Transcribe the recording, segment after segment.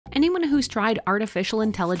Anyone who's tried artificial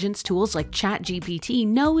intelligence tools like ChatGPT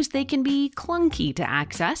knows they can be clunky to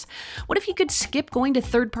access. What if you could skip going to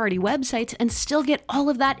third-party websites and still get all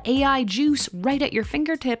of that AI juice right at your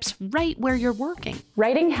fingertips, right where you're working?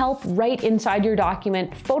 Writing help right inside your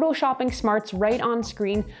document, photoshopping smarts right on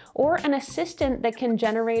screen, or an assistant that can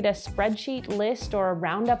generate a spreadsheet list or a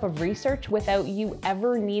roundup of research without you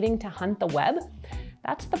ever needing to hunt the web?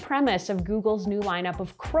 That's the premise of Google's new lineup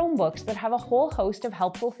of Chromebooks that have a whole host of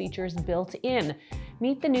helpful features built in.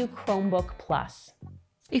 Meet the new Chromebook Plus.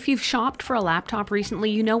 If you've shopped for a laptop recently,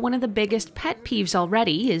 you know one of the biggest pet peeves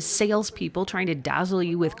already is salespeople trying to dazzle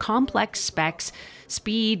you with complex specs,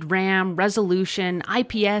 speed, RAM, resolution,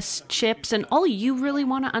 IPS, chips, and all you really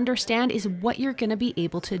want to understand is what you're going to be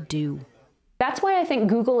able to do. That's why I think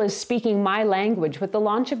Google is speaking my language with the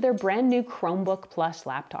launch of their brand new Chromebook Plus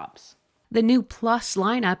laptops. The new Plus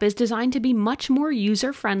lineup is designed to be much more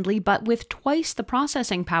user-friendly, but with twice the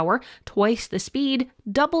processing power, twice the speed,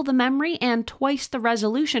 double the memory, and twice the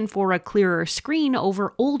resolution for a clearer screen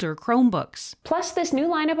over older Chromebooks. Plus, this new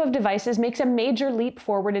lineup of devices makes a major leap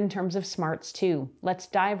forward in terms of smarts too. Let's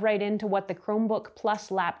dive right into what the Chromebook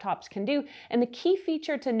Plus laptops can do, and the key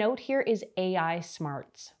feature to note here is AI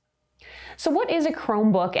smarts. So what is a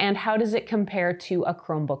Chromebook and how does it compare to a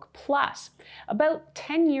Chromebook Plus? About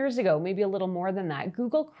 10 years ago, maybe a little more than that,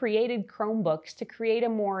 Google created Chromebooks to create a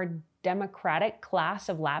more democratic class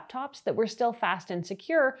of laptops that were still fast and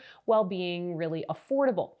secure while being really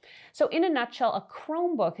affordable. So in a nutshell, a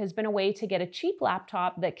Chromebook has been a way to get a cheap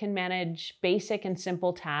laptop that can manage basic and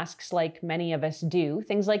simple tasks like many of us do,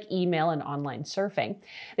 things like email and online surfing.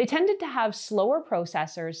 They tended to have slower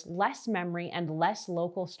processors, less memory, and less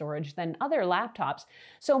local storage than other laptops,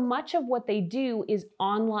 so much of what they do is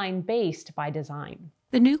online based by design.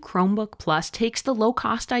 The new Chromebook Plus takes the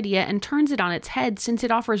low-cost idea and turns it on its head since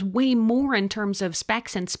it offers way more in terms of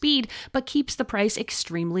specs and speed, but keeps the price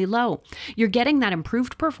extremely low. You're getting that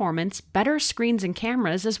improved performance, better screens and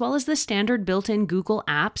cameras, as well as the standard built-in Google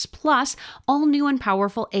apps, plus all new and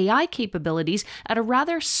powerful AI capabilities at a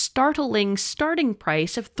rather startling starting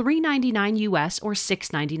price of $399 US or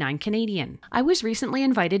 $699 Canadian. I was recently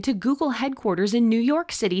invited to Google headquarters in New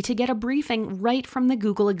York City to get a briefing right from the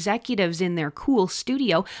Google executives in their cool studio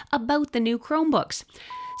about the new Chromebooks.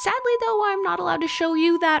 Sadly, though, I'm not allowed to show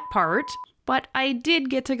you that part, but I did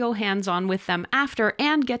get to go hands-on with them after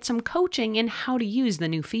and get some coaching in how to use the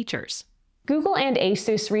new features. Google and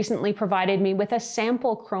ASUS recently provided me with a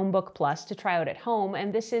sample Chromebook Plus to try out at home,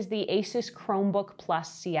 and this is the ASUS Chromebook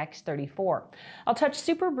Plus CX34. I'll touch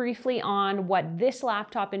super briefly on what this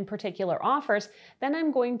laptop in particular offers, then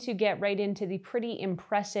I'm going to get right into the pretty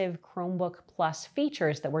impressive Chromebook Plus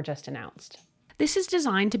features that were just announced. This is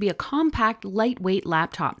designed to be a compact, lightweight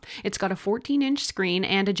laptop. It's got a 14-inch screen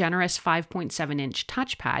and a generous 5.7-inch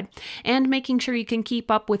touchpad. And making sure you can keep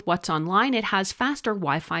up with what's online, it has faster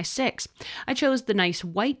Wi-Fi 6. I chose the nice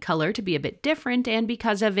white color to be a bit different and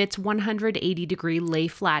because of its 180-degree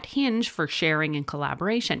lay-flat hinge for sharing and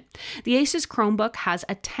collaboration. The Asus Chromebook has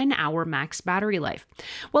a 10-hour max battery life.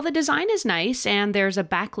 While the design is nice and there's a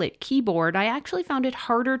backlit keyboard, I actually found it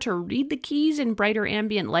harder to read the keys in brighter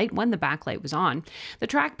ambient light when the backlight was on. The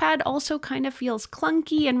trackpad also kind of feels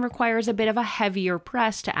clunky and requires a bit of a heavier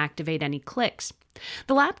press to activate any clicks.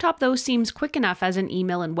 The laptop, though, seems quick enough as an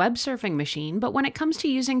email and web surfing machine, but when it comes to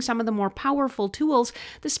using some of the more powerful tools,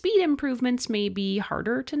 the speed improvements may be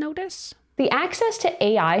harder to notice. The access to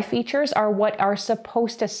AI features are what are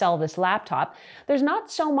supposed to sell this laptop. There's not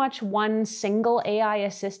so much one single AI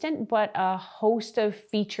assistant, but a host of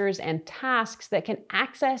features and tasks that can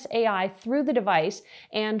access AI through the device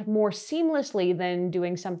and more seamlessly than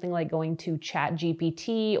doing something like going to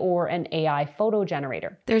ChatGPT or an AI photo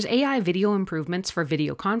generator. There's AI video improvements for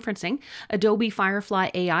video conferencing, Adobe Firefly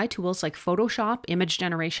AI tools like Photoshop, image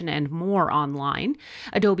generation, and more online.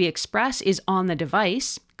 Adobe Express is on the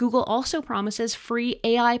device. Google also promises free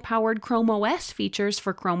AI-powered Chrome OS features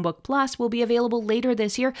for Chromebook Plus will be available later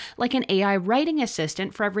this year, like an AI writing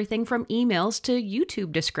assistant for everything from emails to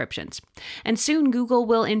YouTube descriptions. And soon Google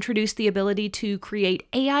will introduce the ability to create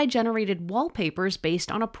AI-generated wallpapers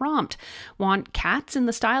based on a prompt. Want cats in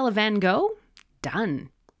the style of Van Gogh? Done.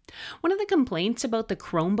 One of the complaints about the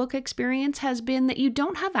Chromebook experience has been that you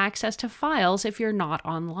don't have access to files if you're not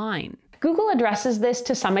online. Google addresses this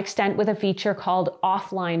to some extent with a feature called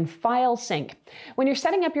offline file sync. When you're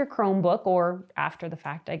setting up your Chromebook, or after the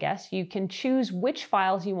fact, I guess, you can choose which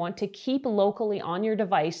files you want to keep locally on your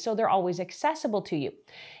device so they're always accessible to you,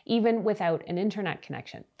 even without an internet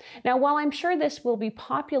connection. Now, while I'm sure this will be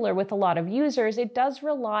popular with a lot of users, it does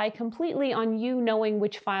rely completely on you knowing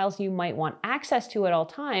which files you might want access to at all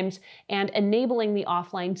times and enabling the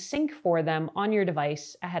offline sync for them on your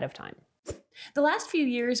device ahead of time. The last few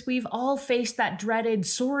years, we've all faced that dreaded,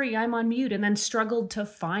 sorry, I'm on mute, and then struggled to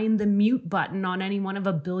find the mute button on any one of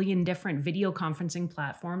a billion different video conferencing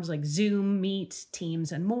platforms like Zoom, Meet,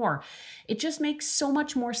 Teams, and more. It just makes so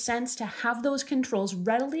much more sense to have those controls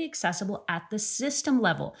readily accessible at the system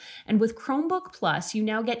level. And with Chromebook Plus, you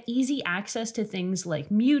now get easy access to things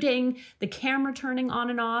like muting, the camera turning on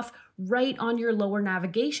and off, right on your lower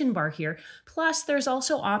navigation bar here. Plus, there's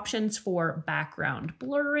also options for background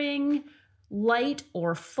blurring, light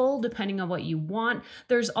or full, depending on what you want.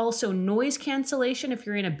 There's also noise cancellation if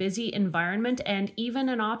you're in a busy environment, and even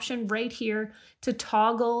an option right here to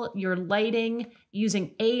toggle your lighting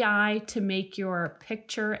using AI to make your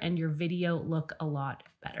picture and your video look a lot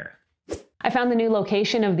better. I found the new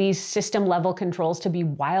location of these system-level controls to be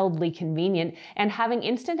wildly convenient, and having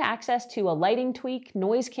instant access to a lighting tweak,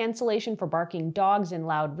 noise cancellation for barking dogs in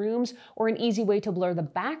loud rooms, or an easy way to blur the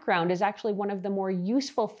background is actually one of the more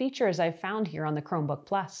useful features I've found here on the Chromebook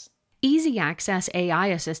Plus. Easy access AI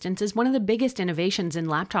assistance is one of the biggest innovations in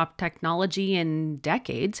laptop technology in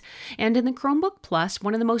decades, and in the Chromebook Plus,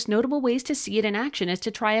 one of the most notable ways to see it in action is to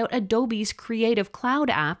try out Adobe's Creative Cloud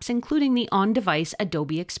apps, including the on-device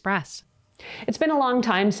Adobe Express. It's been a long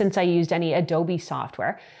time since I used any Adobe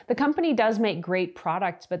software. The company does make great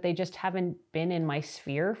products, but they just haven't been in my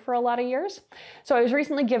sphere for a lot of years. So I was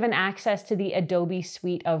recently given access to the Adobe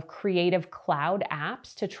suite of Creative Cloud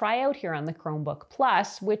apps to try out here on the Chromebook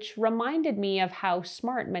Plus, which reminded me of how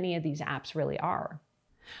smart many of these apps really are.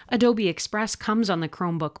 Adobe Express comes on the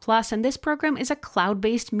Chromebook Plus, and this program is a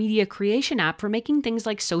cloud-based media creation app for making things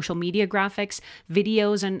like social media graphics,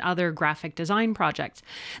 videos, and other graphic design projects.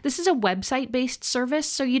 This is a website-based service,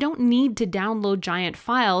 so you don't need to download giant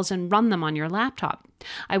files and run them on your laptop.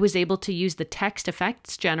 I was able to use the text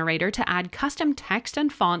effects generator to add custom text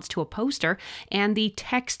and fonts to a poster, and the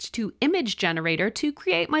text to image generator to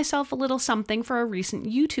create myself a little something for a recent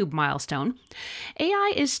YouTube milestone.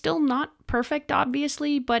 AI is still not perfect,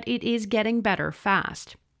 obviously, but it is getting better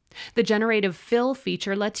fast. The generative fill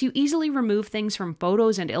feature lets you easily remove things from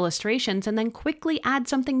photos and illustrations and then quickly add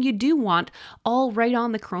something you do want, all right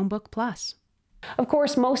on the Chromebook Plus. Of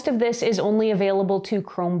course, most of this is only available to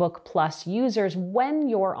Chromebook Plus users when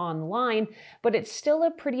you're online, but it's still a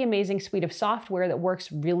pretty amazing suite of software that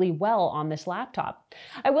works really well on this laptop.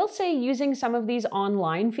 I will say using some of these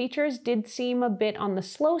online features did seem a bit on the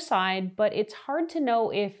slow side, but it's hard to know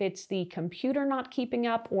if it's the computer not keeping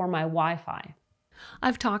up or my Wi-Fi.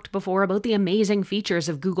 I've talked before about the amazing features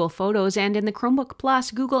of Google Photos, and in the Chromebook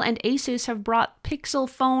Plus, Google and ASUS have brought Pixel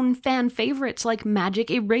phone fan favorites like Magic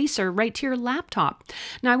Eraser right to your laptop.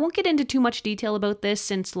 Now, I won't get into too much detail about this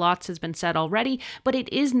since lots has been said already, but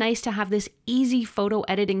it is nice to have this easy photo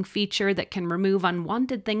editing feature that can remove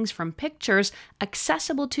unwanted things from pictures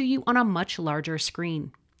accessible to you on a much larger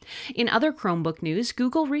screen. In other Chromebook news,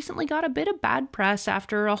 Google recently got a bit of bad press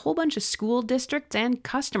after a whole bunch of school districts and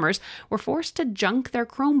customers were forced to junk their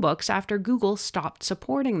Chromebooks after Google stopped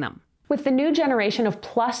supporting them. With the new generation of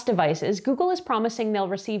Plus devices, Google is promising they'll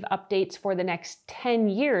receive updates for the next 10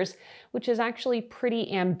 years, which is actually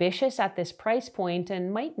pretty ambitious at this price point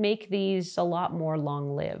and might make these a lot more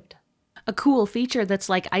long-lived. A cool feature that's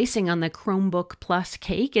like icing on the Chromebook Plus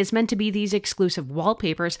cake is meant to be these exclusive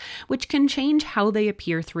wallpapers, which can change how they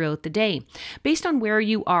appear throughout the day. Based on where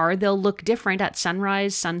you are, they'll look different at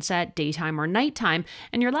sunrise, sunset, daytime, or nighttime,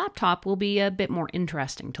 and your laptop will be a bit more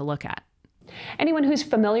interesting to look at. Anyone who's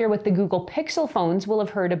familiar with the Google Pixel phones will have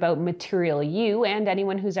heard about Material U, and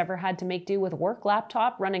anyone who's ever had to make do with a work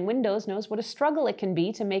laptop running Windows knows what a struggle it can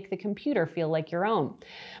be to make the computer feel like your own.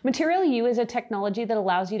 Material U is a technology that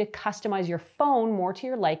allows you to customize your phone more to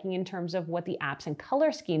your liking in terms of what the apps and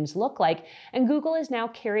color schemes look like, and Google is now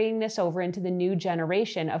carrying this over into the new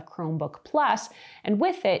generation of Chromebook Plus, and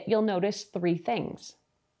with it, you'll notice three things.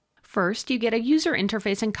 First, you get a user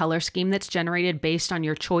interface and color scheme that's generated based on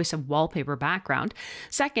your choice of wallpaper background.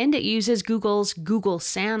 Second, it uses Google's Google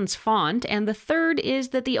Sans font. And the third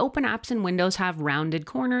is that the open apps in Windows have rounded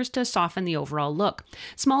corners to soften the overall look.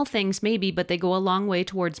 Small things maybe, but they go a long way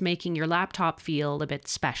towards making your laptop feel a bit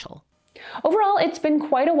special. Overall, it's been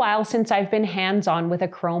quite a while since I've been hands-on with a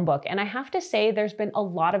Chromebook, and I have to say there's been a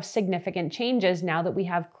lot of significant changes now that we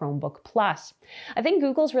have Chromebook Plus. I think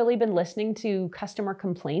Google's really been listening to customer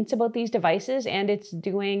complaints about these devices, and it's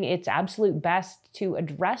doing its absolute best to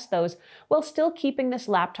address those while still keeping this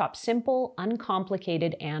laptop simple,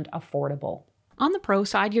 uncomplicated, and affordable. On the Pro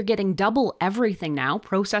side, you're getting double everything now: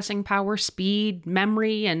 processing power, speed,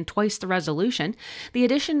 memory, and twice the resolution. The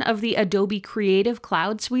addition of the Adobe Creative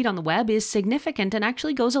Cloud suite on the web is significant and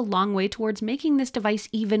actually goes a long way towards making this device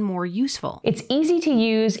even more useful. It's easy to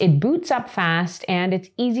use, it boots up fast, and it's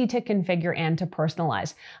easy to configure and to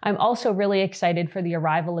personalize. I'm also really excited for the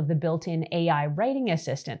arrival of the built-in AI writing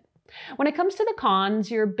assistant. When it comes to the cons,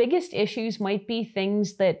 your biggest issues might be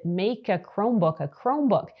things that make a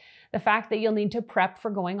Chromebook. The fact that you'll need to prep for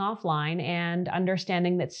going offline and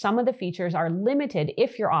understanding that some of the features are limited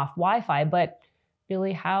if you're off Wi-Fi, but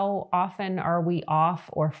really, how often are we off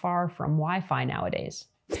or far from Wi-Fi nowadays?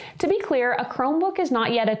 To be clear, a Chromebook is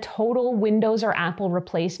not yet a total Windows or Apple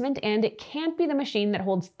replacement, and it can't be the machine that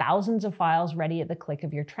holds thousands of files ready at the click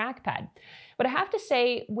of your trackpad. But I have to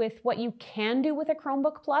say, with what you can do with a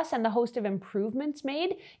Chromebook Plus and the host of improvements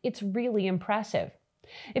made, it's really impressive.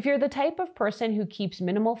 If you're the type of person who keeps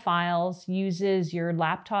minimal files, uses your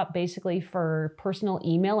laptop basically for personal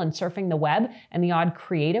email and surfing the web and the odd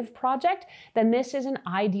creative project, then this is an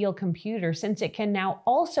ideal computer, since it can now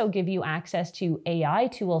also give you access to AI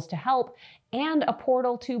tools to help and a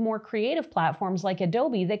portal to more creative platforms like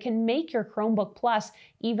Adobe that can make your Chromebook Plus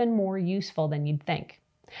even more useful than you'd think.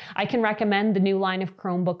 I can recommend the new line of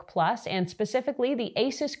Chromebook Plus, and specifically the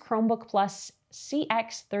ASUS Chromebook Plus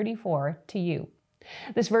CX34 to you.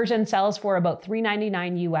 This version sells for about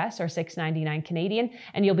 $399 US or $699 Canadian,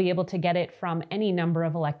 and you'll be able to get it from any number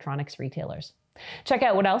of electronics retailers. Check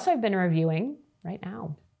out what else I've been reviewing right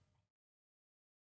now.